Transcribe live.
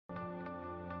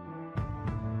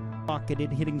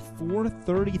Pocketed, hitting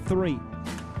 .433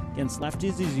 against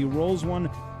lefties as he rolls one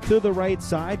to the right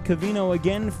side. Covino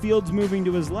again, fields moving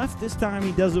to his left. This time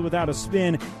he does it without a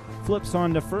spin. Flips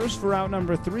on to first for out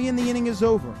number 3, and the inning is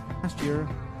over. Last year,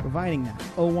 providing that.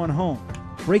 0-1 home.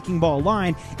 Breaking ball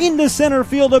line into center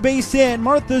field, a base hit.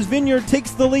 Martha's Vineyard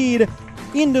takes the lead.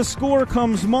 Into score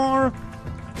comes Marr.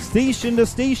 Station to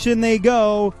station they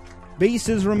go.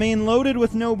 Bases remain loaded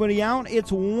with nobody out.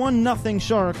 It's 1-0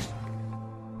 Sharks.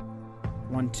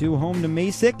 1-2 home to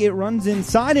Masick. It runs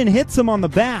inside and hits him on the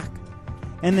back.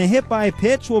 And the hit by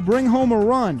pitch will bring home a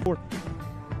run.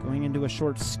 Going into a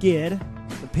short skid.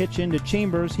 The pitch into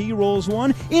Chambers. He rolls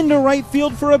one into right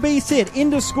field for a base hit.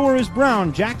 Into score is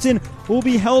Brown. Jackson will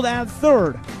be held at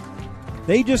third.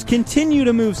 They just continue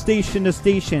to move station to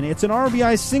station. It's an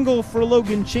RBI single for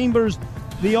Logan Chambers,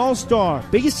 the All-Star.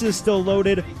 Bases still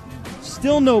loaded.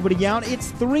 Still nobody out.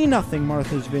 It's 3-0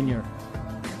 Martha's Vineyard.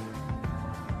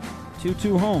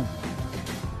 2-2 home.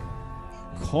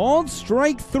 Called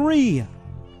strike 3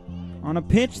 on a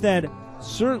pitch that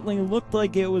certainly looked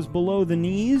like it was below the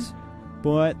knees,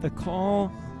 but the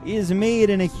call is made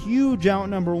and a huge out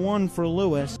number 1 for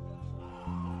Lewis.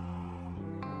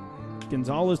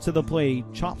 Gonzalez to the plate,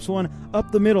 chops one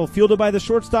up the middle, fielded by the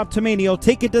shortstop Tomani. He'll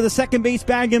take it to the second base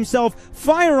bag himself,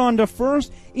 fire on to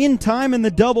first in time, and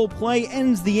the double play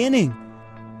ends the inning.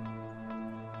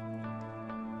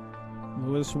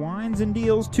 Lewis winds and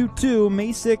deals 2-2.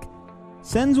 Masick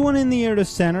sends one in the air to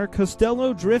center.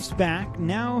 Costello drifts back.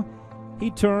 Now he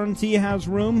turns. He has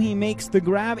room. He makes the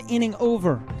grab. Inning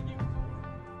over.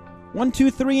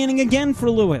 1-2-3 inning again for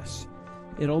Lewis.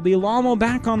 It'll be Lamo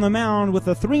back on the mound with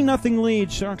a 3-0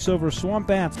 lead. Sharks over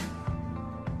SwampBats.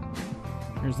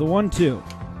 Here's the 1-2.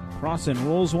 Crossan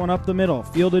rolls one up the middle.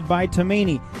 Fielded by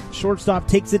Tomani. Shortstop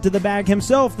takes it to the bag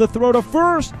himself. The throw to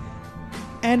first.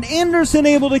 And Anderson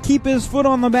able to keep his foot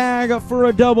on the bag for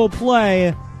a double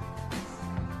play.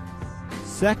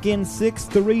 Second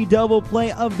 6-3 double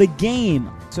play of the game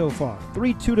so far.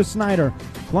 3-2 to Snyder.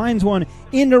 Lines one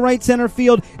into right center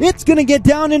field. It's going to get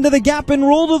down into the gap and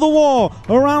roll to the wall.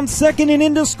 Around second and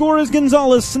into score is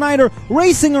Gonzalez. Snyder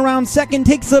racing around second,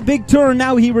 takes a big turn.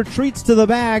 Now he retreats to the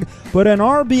bag, but an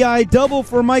RBI double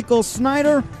for Michael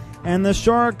Snyder, and the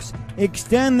Sharks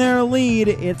extend their lead.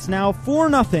 It's now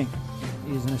 4-0.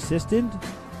 He's an assistant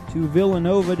to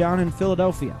Villanova down in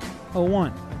Philadelphia.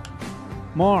 0-1.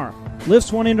 Marr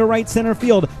lifts one into right center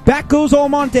field. Back goes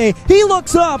Almonte. He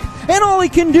looks up, and all he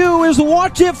can do is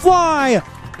watch it fly.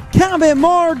 Cabot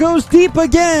Marr goes deep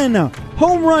again.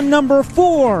 Home run number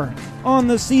 4 on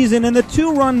the season, and the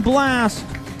 2-run blast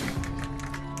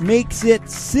makes it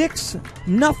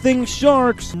 6-0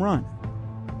 Sharks. Run.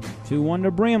 2-1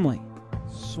 to Bramley.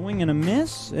 Swing and a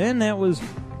miss, and that was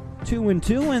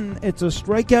 2-2, and it's a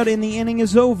strikeout, and the inning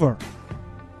is over.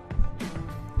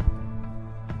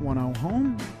 1-0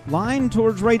 home. Line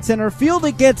towards right center field.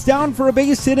 It gets down for a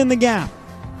base hit in the gap.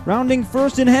 Rounding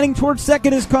first and heading towards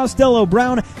second is Costello.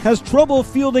 Brown has trouble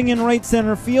fielding in right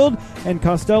center field, and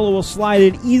Costello will slide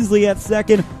it easily at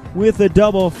second with a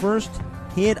double. First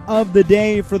hit of the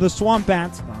day for the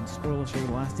SwampBats. On scoreless over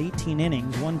the last 18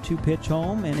 innings. 1-2 pitch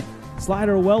home, and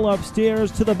slider well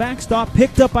upstairs to the backstop.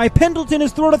 Picked up by Pendleton.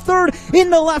 His throw to third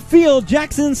into left field.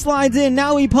 Jackson slides in.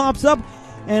 Now he pops up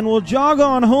and will jog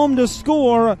on home to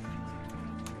score.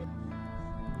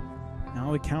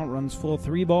 Now the count runs full.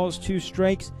 3 balls, 2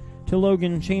 strikes to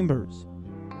Logan Chambers.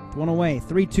 1 away.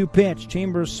 3-2 pitch.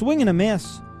 Chambers swing and a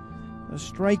miss. A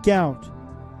strikeout.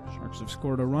 Sharks have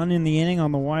scored a run in the inning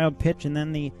on the wild pitch, and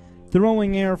then the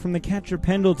throwing error from the catcher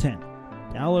Pendleton.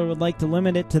 Dowler would like to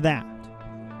limit it to that.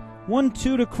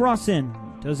 1-2 to Crossan.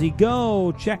 Does he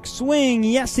go? Check swing.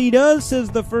 Yes, he does, says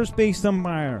the first base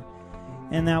umpire.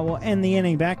 And that will end the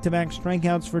inning. Back-to-back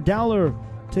strikeouts for Dowler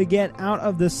to get out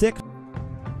of the 6th.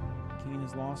 Keene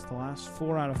has lost the last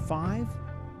 4 out of 5.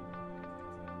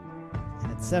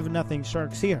 And it's 7-0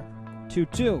 Sharks here.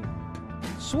 2-2.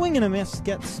 Swing and a miss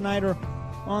gets Snyder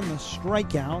on the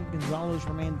strikeout. Gonzalez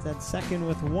remains at second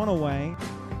with 1 away.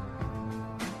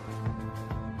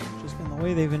 Just been the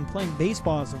way they've been playing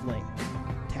baseball as of late.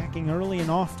 Attacking early and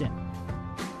often.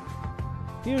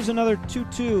 Here's another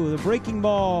 2-2. The breaking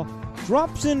ball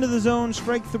drops into the zone,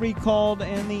 strike 3 called,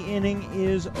 and the inning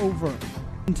is over.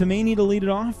 Tomani to lead it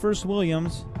off. First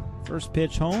Williams. First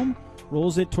pitch home.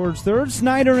 Rolls it towards third.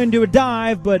 Snyder into a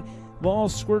dive, but ball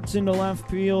squirts into left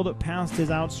field past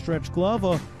his outstretched glove.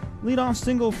 A leadoff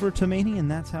single for Tomani, and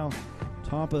that's how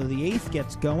top of the 8th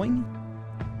gets going.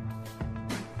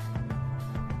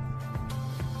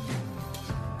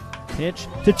 Pitch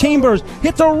to Chambers.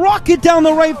 Hits a rocket down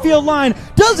the right field line.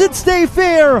 Does it stay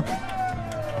fair?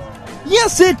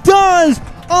 Yes, it does!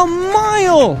 a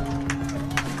mile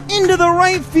into the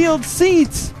right field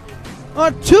seats.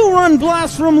 A 2-run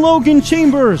blast from Logan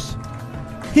Chambers.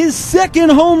 His second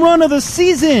home run of the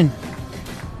season.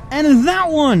 And that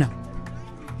one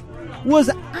was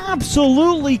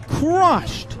absolutely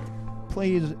crushed.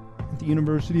 Plays at the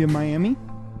University of Miami.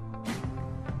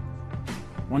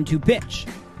 1-2 pitch.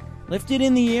 Lifted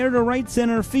in the air to right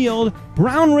center field.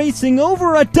 Brown racing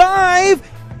over, a dive,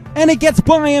 and it gets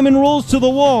by him and rolls to the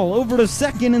wall. Over to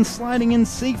second and sliding in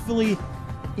safely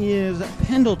is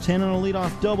Pendleton on a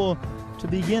leadoff double to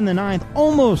begin the ninth.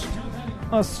 Almost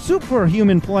a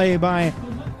superhuman play by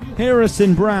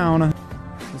Harrison Brown.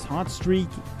 His hot streak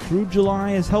through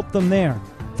July has helped them there.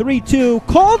 3-2,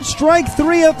 called strike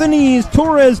three at the knees.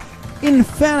 Torres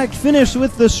emphatic finish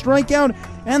with the strikeout,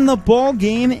 and the ball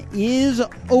game is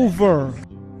over.